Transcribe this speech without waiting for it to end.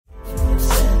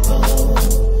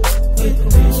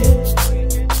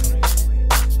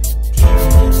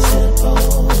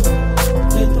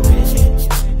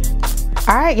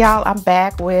right, y'all, I'm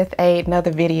back with another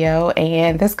video,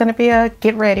 and this is gonna be a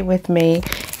get ready with me,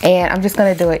 and I'm just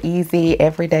gonna do an easy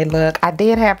everyday look. I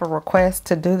did have a request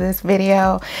to do this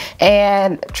video,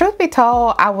 and truth be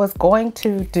told, I was going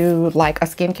to do like a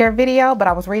skincare video, but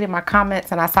I was reading my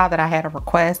comments and I saw that I had a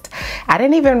request. I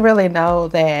didn't even really know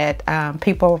that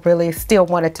people really still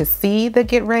wanted to see the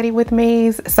get ready with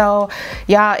me's. So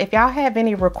y'all, if y'all have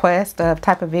any requests of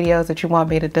type of videos that you want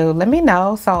me to do, let me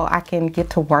know so I can get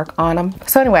to work on them.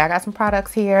 So anyway, I got some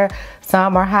products here.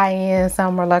 Some are high-end,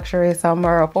 some are luxury, some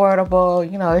are affordable.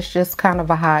 You know, it's just kind of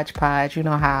a hodgepodge. You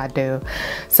know how I do.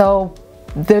 So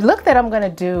the look that I'm going to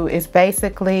do is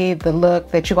basically the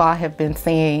look that you all have been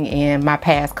seeing in my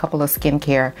past couple of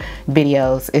skincare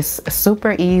videos. It's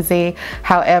super easy.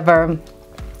 However,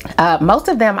 most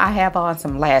of them I have on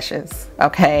some lashes,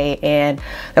 okay? And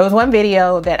there was one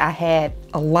video that I had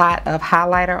a lot of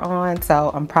highlighter on,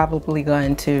 so I'm probably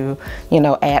going to, you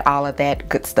know, add all of that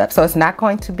good stuff. So it's not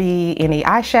going to be any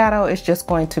eyeshadow, it's just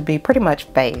going to be pretty much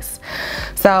face.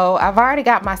 So I've already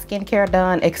got my skincare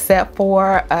done except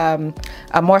for a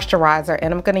moisturizer,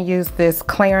 and I'm going to use this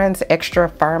Clarins Extra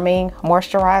Firming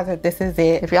Moisturizer. This is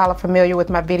it. If y'all are familiar with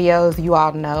my videos, you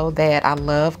all know that I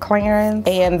love Clarins,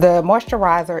 and the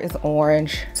moisturizer is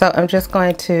orange. So I'm just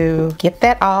going to get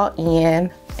that all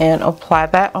in and apply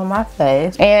that on my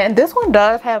face. And this one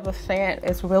does have a scent.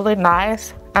 It's really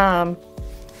nice. The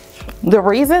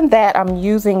reason that I'm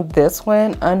using this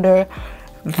one under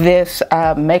this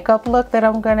makeup look that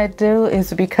I'm gonna do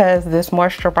is because this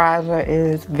moisturizer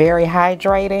is very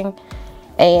hydrating,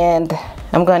 and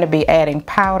I'm going to be adding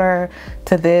powder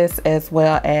to this as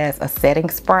well as a setting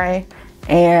spray,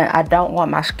 and I don't want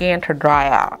my skin to dry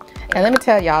out. And let me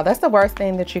tell y'all, that's the worst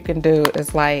thing that you can do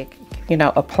is, like, you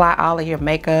know, apply all of your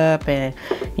makeup and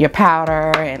your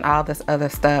powder and all this other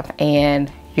stuff,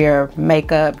 and your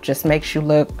makeup just makes you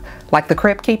look like the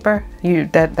Crypt Keeper.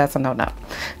 That's a no-no.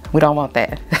 We don't want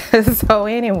that. So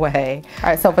anyway, all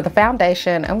right, so for the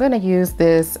foundation, I'm gonna use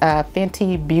this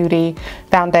Fenty Beauty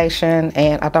foundation,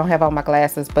 and I don't have on my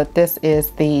glasses, but this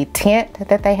is the tint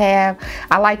that they have.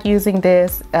 I like using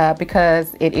this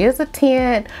because it is a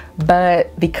tint,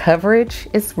 but the coverage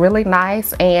is really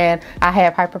nice, and I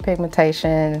have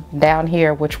hyperpigmentation down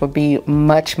here, which would be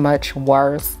much, much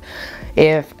worse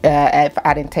if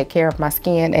I didn't take care of my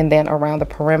skin, and then around the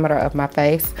perimeter of my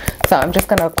face. So I'm just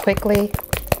gonna quickly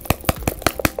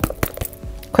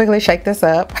shake this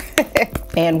up.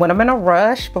 And when I'm in a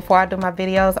rush before I do my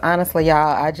videos, honestly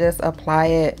y'all, I just apply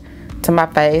it to my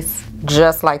face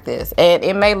just like this. And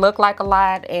it may look like a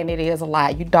lot, and it is a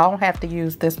lot. You don't have to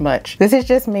use this much. This is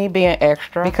just me being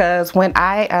extra, because when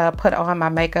I put on my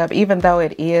makeup, even though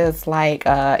it is like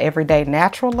everyday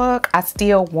natural look, I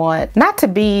still want not to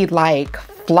be like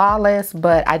flawless,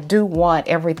 but I do want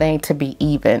everything to be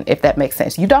even, if that makes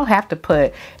sense. You don't have to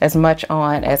put as much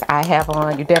on as I have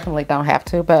on. You definitely don't have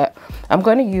to, but I'm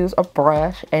going to use a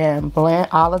brush and blend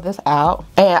all of this out.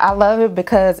 And I love it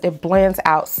because it blends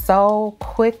out so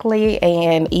quickly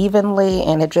and evenly,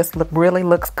 and it just really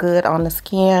looks good on the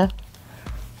skin.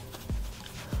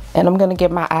 And I'm going to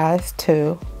get my eyes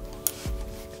too.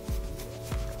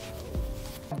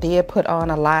 I did put on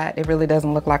a lot. It really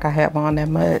doesn't look like I have on that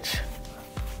much.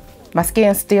 My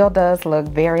skin still does look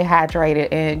very hydrated,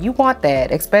 and you want that,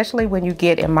 especially when you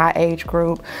get in my age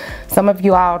group. Some of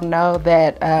you all know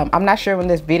that I'm not sure when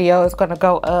this video is going to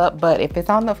go up, but if it's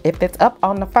up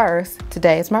on the 1st,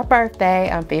 today is my birthday.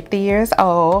 I'm 50 years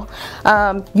old.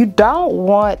 You don't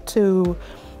want to,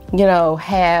 you know,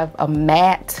 have a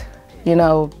matte, you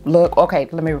know, look. Okay,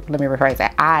 let me rephrase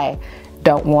that. I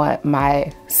don't want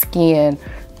my skin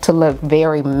to look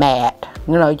very matte.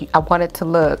 You know, I want it to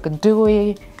look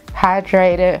dewy,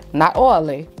 hydrated, not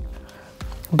oily,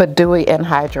 but dewy and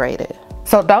hydrated.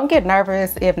 So don't get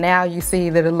nervous if now you see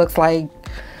that it looks like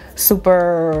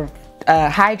super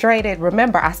hydrated.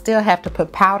 Remember, I still have to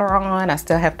put powder on, I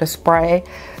still have to spray.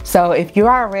 So if you're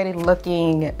already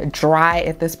looking dry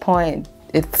at this point,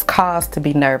 it's cause to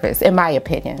be nervous, in my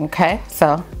opinion. Okay,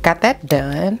 so got that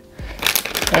done,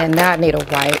 and now I need a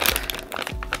wipe,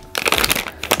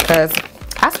 because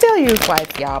I still use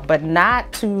wipes, y'all, but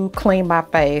not to clean my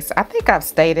face. I think I've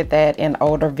stated that in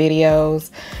older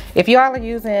videos. If you all are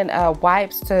using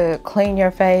wipes to clean your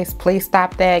face, please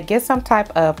stop that. Get some type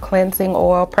of cleansing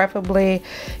oil, preferably,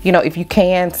 you know, if you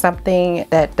can, something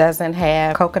that doesn't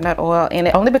have coconut oil in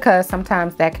it, only because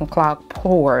sometimes that can clog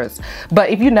pores.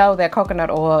 But if you know that coconut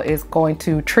oil is going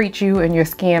to treat you and your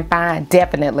skin fine,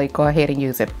 definitely go ahead and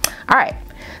use it. All right.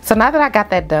 So now that I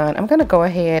got that done, I'm gonna go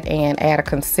ahead and add a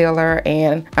concealer,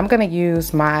 and I'm gonna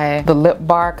use the Lip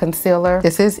Bar concealer.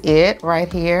 This is it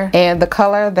right here. And the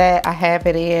color that I have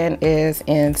it in is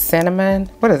in cinnamon.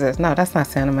 What is this? No, that's not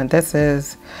cinnamon. This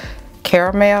is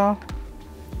caramel.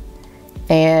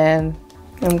 And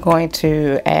I'm going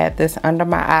to add this under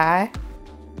my eye.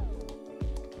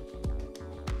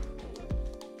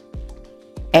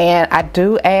 And I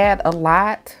do add a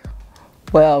lot.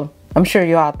 Well, I'm sure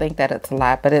you all think that it's a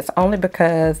lot, but it's only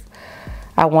because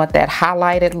I want that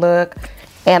highlighted look.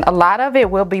 And a lot of it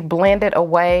will be blended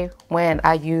away when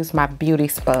I use my beauty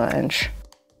sponge.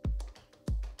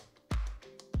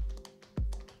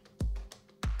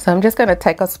 So I'm just gonna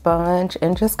take a sponge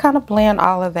and just kind of blend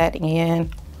all of that in.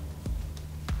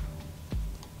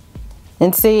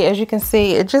 And see, as you can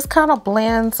see, it just kind of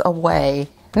blends away.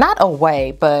 Not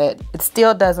away, but it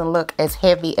still doesn't look as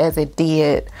heavy as it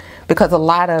did because a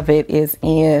lot of it is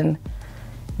in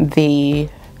the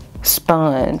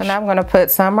sponge. So now I'm gonna put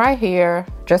some right here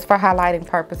just for highlighting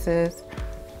purposes,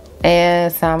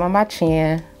 and some on my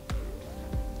chin,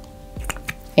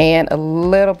 and a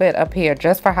little bit up here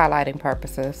just for highlighting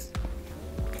purposes.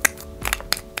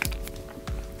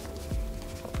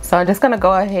 So I'm just gonna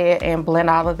go ahead and blend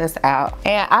all of this out.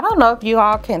 And I don't know if you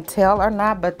all can tell or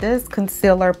not, but this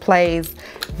concealer plays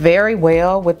very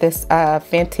well with this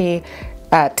Fenty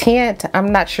tint. I'm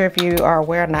not sure if you are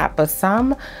aware or not, but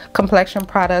some complexion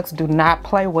products do not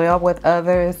play well with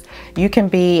others. You can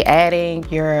be adding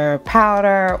your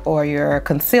powder or your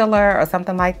concealer or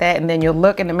something like that, and then you'll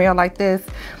look in the mirror like this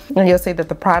and you'll see that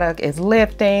the product is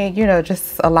lifting, you know,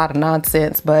 just a lot of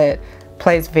nonsense, but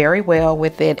plays very well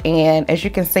with it. And as you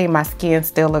can see, my skin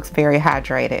still looks very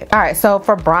hydrated. All right, so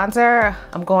for bronzer,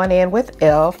 I'm going in with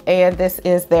e.l.f. and this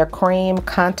is their cream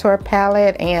contour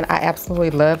palette, and I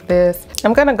absolutely love this.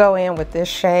 I'm gonna go in with this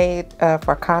shade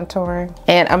for contouring,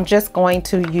 and I'm just going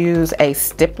to use a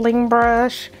stippling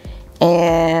brush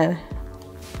and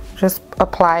just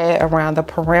apply it around the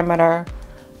perimeter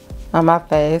on my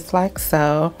face like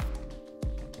so.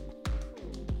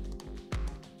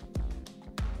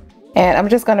 And I'm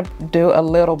just gonna do a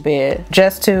little bit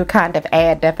just to kind of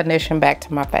add definition back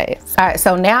to my face. All right,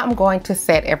 so now I'm going to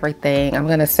set everything. I'm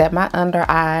gonna set my under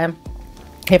eye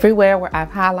everywhere where I've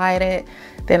highlighted.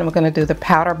 Then I'm gonna do the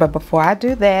powder, but before I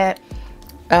do that,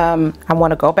 I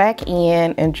wanna go back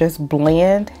in and just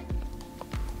blend.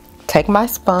 Take my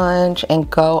sponge and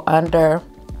go under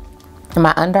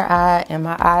my under eye and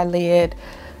my eyelid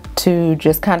to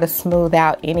just kind of smooth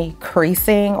out any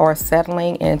creasing or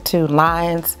settling into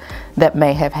lines that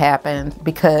may have happened.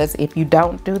 Because if you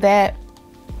don't do that,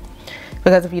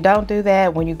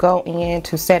 when you go in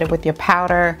to set it with your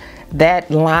powder,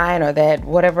 that line or that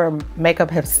whatever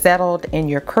makeup has settled in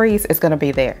your crease is going to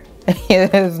be there.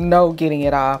 There's no getting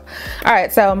it off. All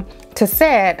right, so to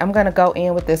set, I'm gonna go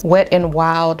in with this Wet n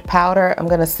Wild powder. I'm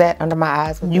gonna set under my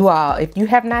eyes. You all, if you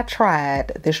have not tried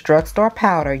this drugstore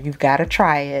powder, you've got to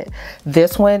try it.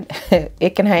 This one,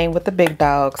 it can hang with the big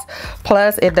dogs.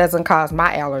 Plus, it doesn't cause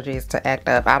my allergies to act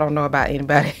up. I don't know about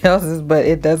anybody else's, but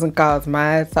it doesn't cause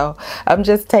mine. So I'm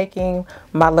just taking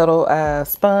my little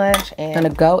sponge and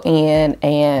I'm gonna go in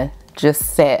and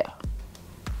just set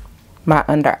my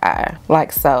under eye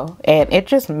like so, and it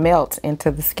just melts into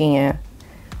the skin.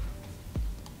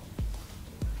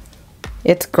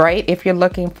 It's great if you're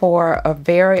looking for a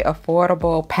very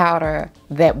affordable powder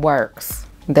that works,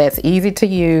 that's easy to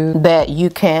use, that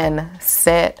you can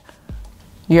set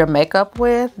your makeup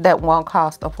with, that won't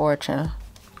cost a fortune.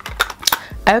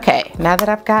 Okay, now that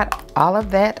I've got all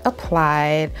of that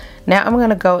applied, now I'm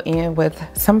gonna go in with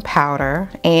some powder,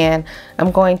 and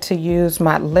I'm going to use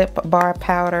my Lip Bar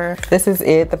powder. This is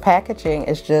it. The packaging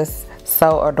is just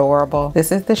so adorable.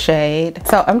 This is the shade.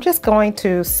 So I'm just going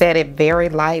to set it very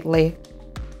lightly.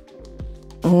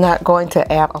 I'm not going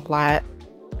to add a lot.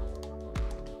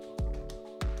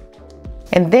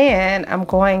 And then I'm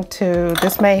going to,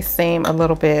 this may seem a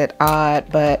little bit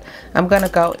odd, but I'm gonna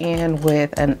go in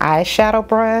with an eyeshadow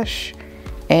brush,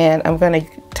 and I'm gonna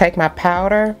take my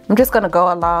powder. I'm just gonna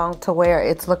go along to where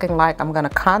it's looking like I'm gonna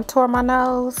contour my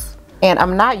nose. And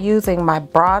I'm not using my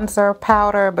bronzer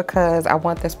powder because I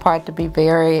want this part to be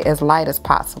as light as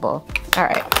possible. All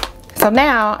right, so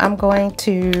now I'm going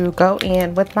to go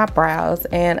in with my brows,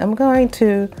 and I'm going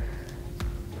to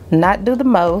not do the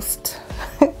most.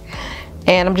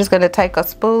 And I'm just going to take a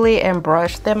spoolie and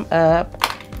brush them up,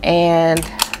 and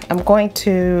I'm going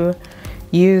to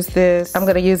use this. I'm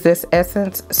going to use this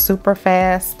Essence Super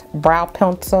Fast Brow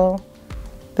Pencil.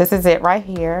 This is it right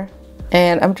here.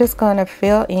 And I'm just going to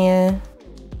fill in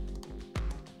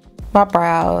my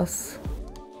brows.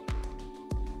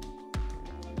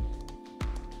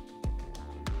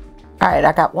 All right,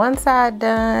 I got one side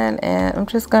done, and I'm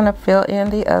just gonna fill in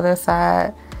the other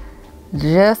side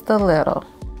just a little.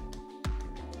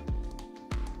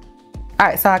 All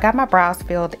right, so I got my brows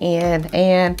filled in,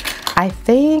 and I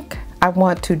think I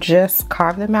want to just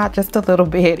carve them out just a little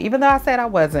bit, even though I said I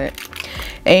wasn't.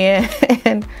 And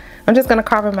I'm just gonna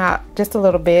carve them out just a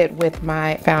little bit with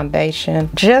my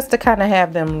foundation, just to kind of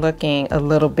have them looking a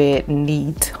little bit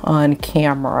neat on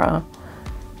camera.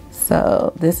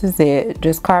 So this is it,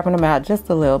 just carving them out just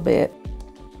a little bit.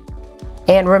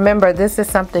 And remember, this is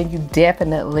something you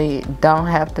definitely don't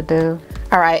have to do.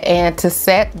 All right, and to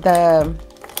set the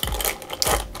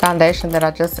foundation that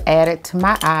I just added to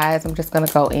my eyes, I'm just gonna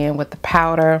go in with the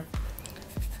powder,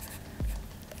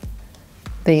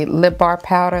 the lip bar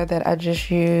powder that I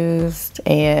just used,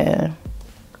 and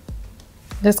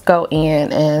just go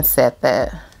in and set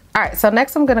that. All right, so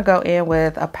next I'm gonna go in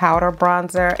with a powder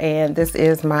bronzer, and this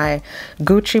is my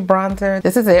Gucci bronzer.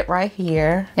 This is it right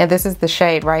here, and this is the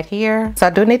shade right here. So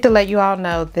I do need to let you all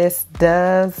know this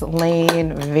does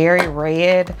lean very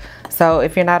red. So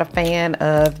if you're not a fan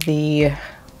of the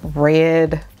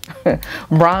red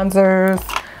bronzers,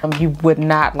 you would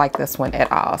not like this one at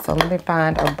all. So let me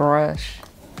find a brush.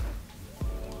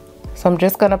 So I'm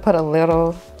just gonna put a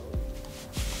little,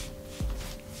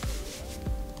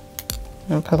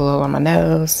 and put a little on my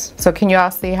nose. So can you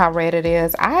all see how red it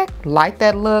is? I like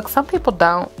that look. Some people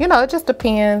don't. You know, it just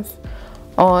depends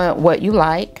on what you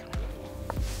like.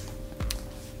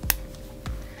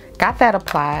 Got that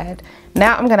applied.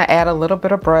 Now I'm gonna add a little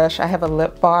bit of brush. I have a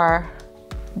lip bar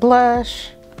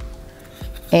blush,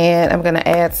 and I'm gonna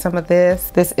add some of this.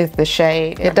 This is the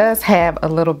shade. It does have a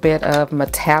little bit of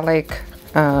metallic,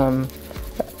 a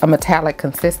metallic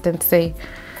consistency.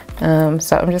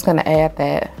 So I'm just gonna add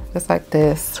that just like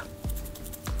this.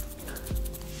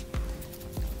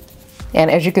 And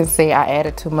as you can see, I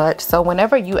added too much. So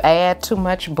whenever you add too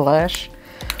much blush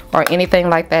or anything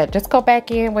like that, just go back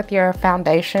in with your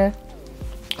foundation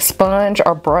sponge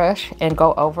or brush and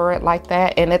go over it like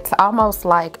that, and it's almost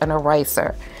like an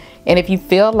eraser. And if you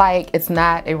feel like it's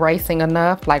not erasing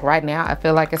enough, like right now I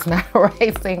feel like it's not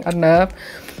erasing enough,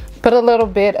 put a little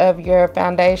bit of your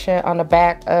foundation on the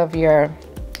back of your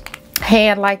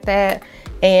hand like that,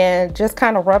 and just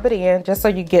kind of rub it in just so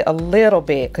you get a little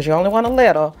bit, because you only want a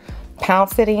little.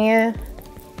 Pounce it in,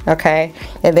 okay,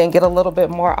 and then get a little bit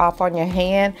more off on your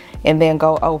hand, and then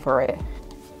go over it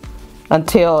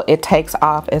until it takes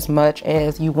off as much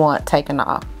as you want taken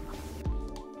off.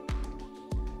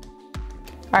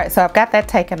 All right, so I've got that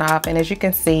taken off, and as you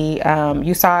can see,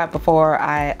 you saw it before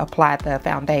I applied the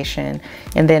foundation,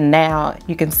 and then now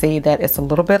you can see that it's a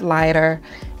little bit lighter.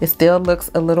 It still looks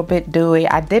a little bit dewy.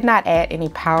 I did not add any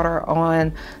powder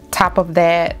on top of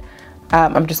that.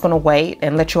 I'm just gonna wait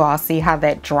and let you all see how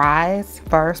that dries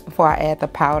first before I add the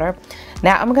powder.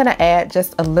 Now I'm gonna add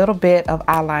just a little bit of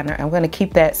eyeliner. I'm gonna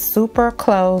keep that super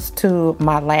close to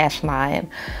my lash line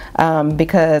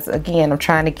because again, I'm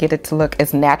trying to get it to look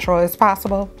as natural as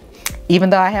possible, even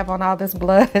though I have on all this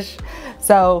blush.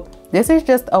 So this is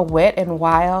just a Wet n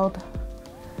Wild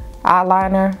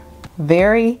eyeliner.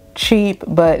 Very cheap,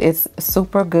 but it's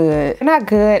super good. If you're not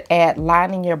good at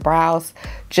lining your brows,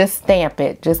 just stamp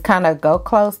it. Just kind of go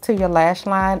close to your lash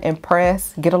line and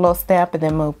press, get a little stamp, and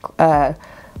then move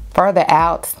further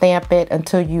out, stamp it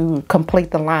until you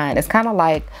complete the line. It's kind of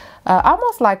like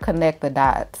almost like connect the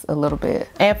dots a little bit.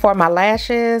 And for my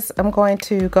lashes, I'm going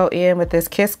to go in with this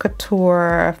Kiss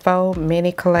Couture Faux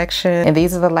mini collection, and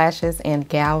these are the lashes in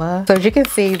Gala. So as you can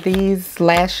see, these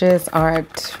lashes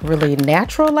aren't really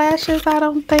natural lashes, I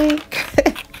don't think.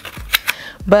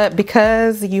 But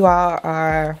because you all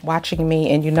are watching me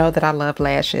and you know that I love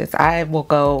lashes, I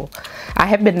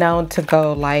have been known to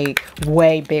go like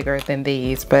way bigger than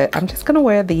these, but I'm just gonna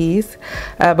wear these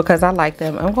because I like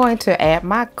them. I'm going to add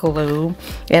my glue,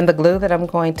 and the glue that I'm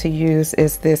going to use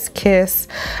is this Kiss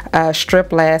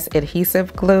Strip Last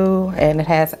adhesive glue, and it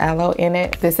has aloe in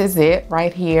it. This is it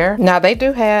right here. Now they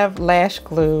do have lash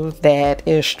glue that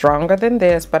is stronger than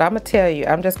this, but I'm gonna tell you,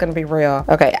 I'm just gonna be real.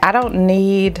 Okay, I don't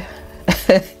need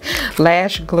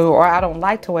lash glue, or I don't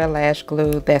like to wear lash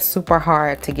glue that's super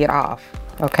hard to get off,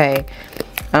 okay?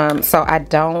 So I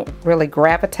don't really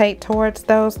gravitate towards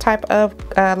those type of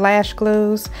lash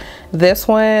glues. This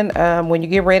one, when you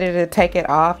get ready to take it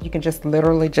off, you can just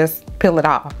literally just peel it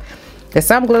off. There's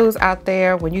some glues out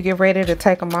there, when you get ready to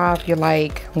take them off, you're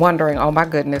like wondering, oh my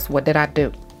goodness, what did I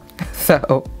do?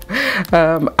 So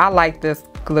I like this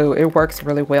glue. It works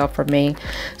really well for me.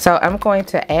 So I'm going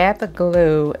to add the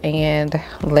glue and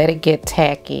let it get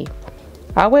tacky.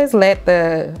 I always let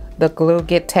the glue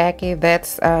get tacky.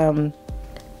 That's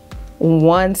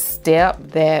one step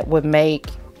that would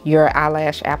make your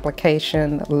eyelash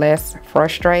application less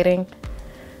frustrating.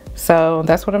 So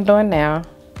that's what I'm doing now.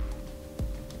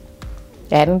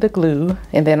 Adding the glue,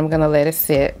 and then I'm gonna let it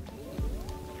sit.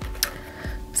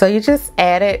 So you just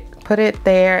add it, put it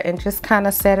there, and just kind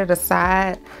of set it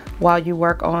aside while you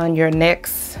work on your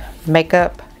next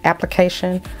makeup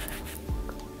application.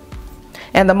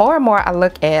 And the more and more I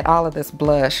look at all of this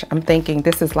blush, I'm thinking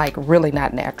this is like really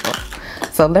not natural.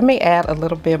 So let me add a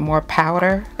little bit more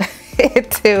powder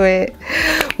to it,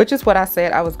 which is what I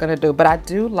said I was gonna do. But I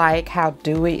do like how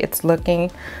dewy it's looking,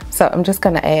 so I'm just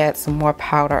gonna add some more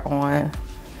powder on,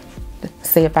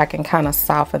 see if I can kind of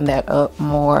soften that up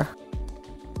more.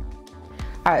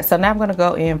 All right, so now I'm gonna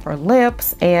go in for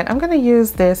lips, and I'm gonna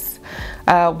use this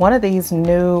one of these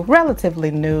new,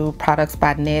 relatively new products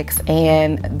by NYX,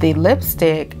 and the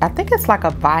lipstick, I think it's like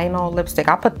a vinyl lipstick.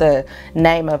 I'll put the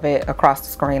name of it across the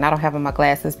screen. I don't have on my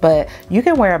glasses, but you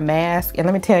can wear a mask, and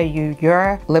let me tell you,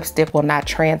 your lipstick will not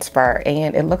transfer,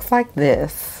 and it looks like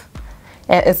this.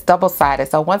 And it's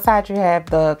double-sided, so one side you have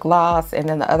the gloss, and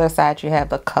then the other side you have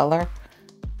the color.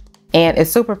 And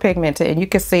it's super pigmented, and you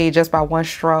can see just by one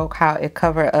stroke how it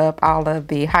covered up all of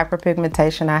the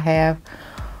hyperpigmentation I have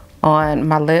on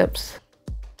my lips.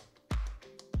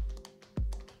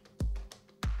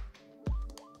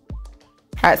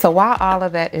 All right, so while all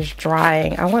of that is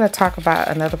drying, I want to talk about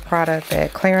another product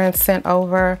that Clarins sent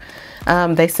over.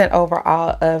 They sent over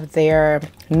all of their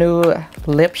new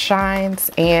lip shines,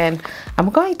 and I'm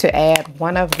going to add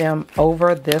one of them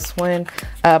over this one,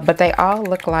 but they all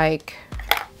look like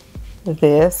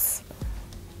this.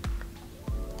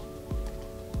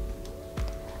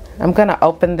 I'm gonna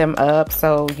open them up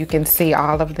so you can see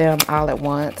all of them all at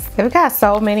once. They've got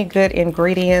so many good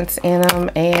ingredients in them,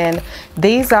 and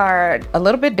these are a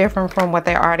little bit different from what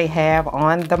they already have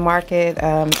on the market.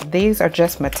 These are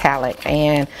just metallic,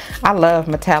 and I love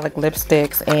metallic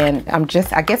lipsticks, and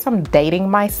I guess I'm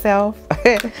dating myself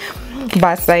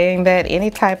by saying that any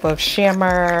type of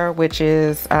shimmer, which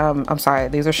is I'm sorry,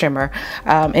 these are shimmer,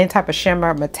 any type of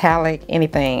shimmer, metallic,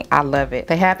 anything, I love it.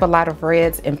 They have a lot of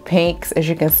reds and pinks. As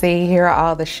you can see, here are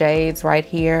all the shades right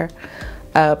here,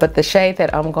 but the shade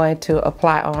that I'm going to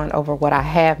apply on over what I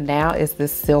have now is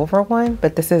this silver one,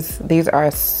 but these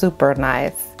are super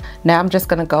nice. Now I'm just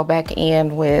going to go back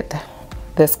in with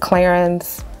this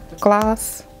Clarins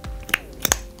gloss,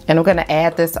 and I'm going to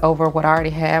add this over what I already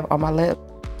have on my lip.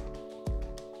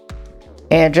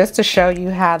 And just to show you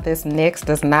how this NYX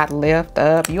does not lift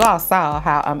up, you all saw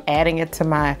how I'm adding it to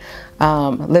my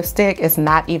lipstick. It's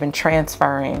not even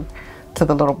transferring to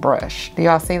the little brush. Do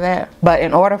y'all see that? But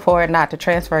in order for it not to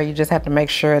transfer, you just have to make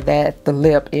sure that the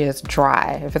lip is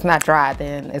dry. If it's not dry,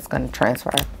 then it's going to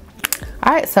transfer.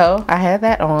 All right, so I had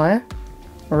that on.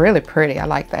 Really pretty. I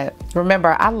like that.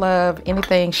 Remember, I love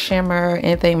anything shimmer,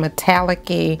 anything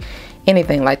metallic-y,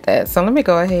 anything like that. So let me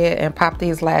go ahead and pop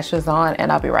these lashes on,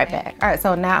 and I'll be right back. All right,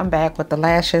 so now I'm back with the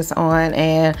lashes on,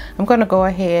 and I'm going to go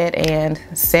ahead and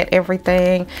set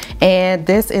everything. And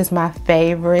this is my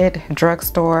favorite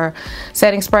drugstore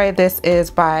setting spray. This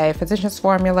is by Physicians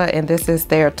Formula, and this is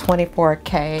their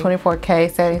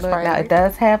 24K setting spray. Now it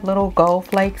does have little gold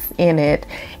flakes in it,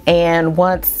 and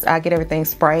once I get everything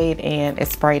sprayed and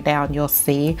it's sprayed down, you'll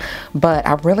see. But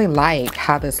I really like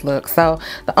how this looks. So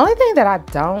the only thing that I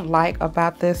don't like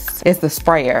about this is the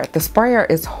sprayer. The sprayer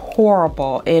is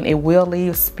horrible, and it will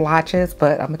leave splotches,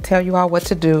 but I'm gonna tell you all what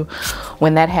to do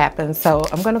when that happens. So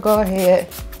I'm gonna go ahead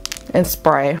and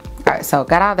spray. All right, so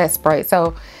got all that spray.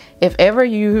 So if ever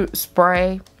you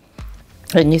spray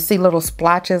and you see little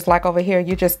splotches like over here,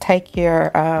 you just take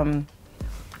your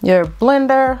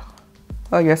blender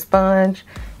or your sponge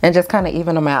and just kind of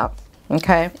even them out.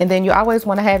 Okay, and then you always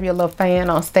want to have your little fan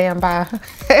on standby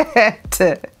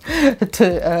to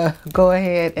go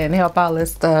ahead and help all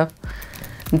this stuff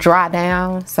dry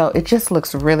down, so it just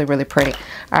looks really, really pretty.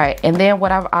 All right, and then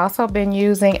what I've also been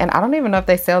using, and I don't even know if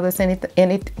they sell this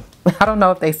I don't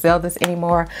know if they sell this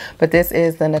anymore, but this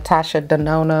is the Natasha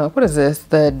Denona. What is this?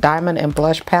 The Diamond and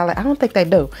Blush palette. I don't think they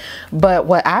do, but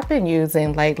what I've been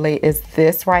using lately is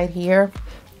this right here.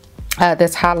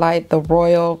 This Highlight the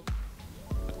Royal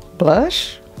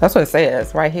Blush. That's what it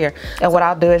says right here. And what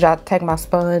I'll do is I'll take my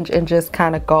sponge and just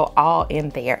kind of go all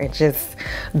in there and just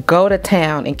go to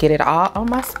town and get it all on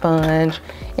my sponge,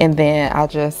 and then I'll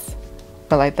just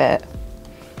go like that.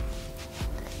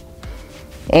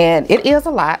 And it is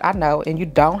a lot, I know, and you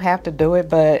don't have to do it,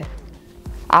 but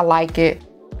I like it.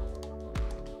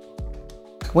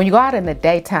 When you go out in the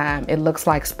daytime, it looks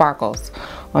like sparkles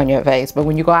on your face, but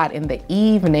when you go out in the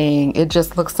evening, it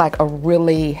just looks like a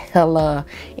really hella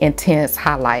intense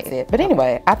highlight. But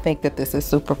anyway, I think that this is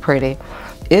super pretty,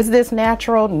 Is this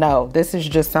natural? No, this is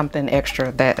just something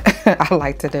extra that I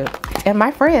like to do. And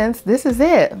my friends, this is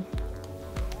it.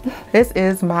 This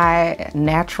is my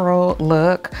natural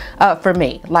look for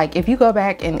me. Like if you go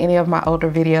back in any of my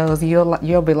older videos,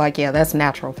 you'll be like, yeah, that's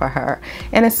natural for her.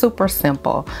 And it's super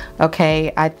simple.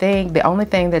 Okay, I think the only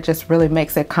thing that just really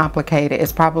makes it complicated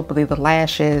is probably the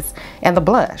lashes and the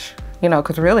blush. You know,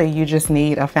 because really you just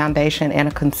need a foundation and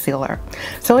a concealer.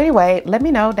 So anyway, let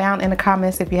me know down in the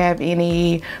comments if you have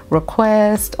any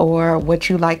requests or what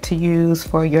you like to use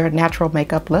for your natural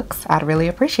makeup looks. I'd really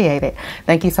appreciate it.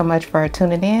 Thank you so much for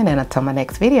tuning in, and until my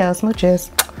next video, smooches.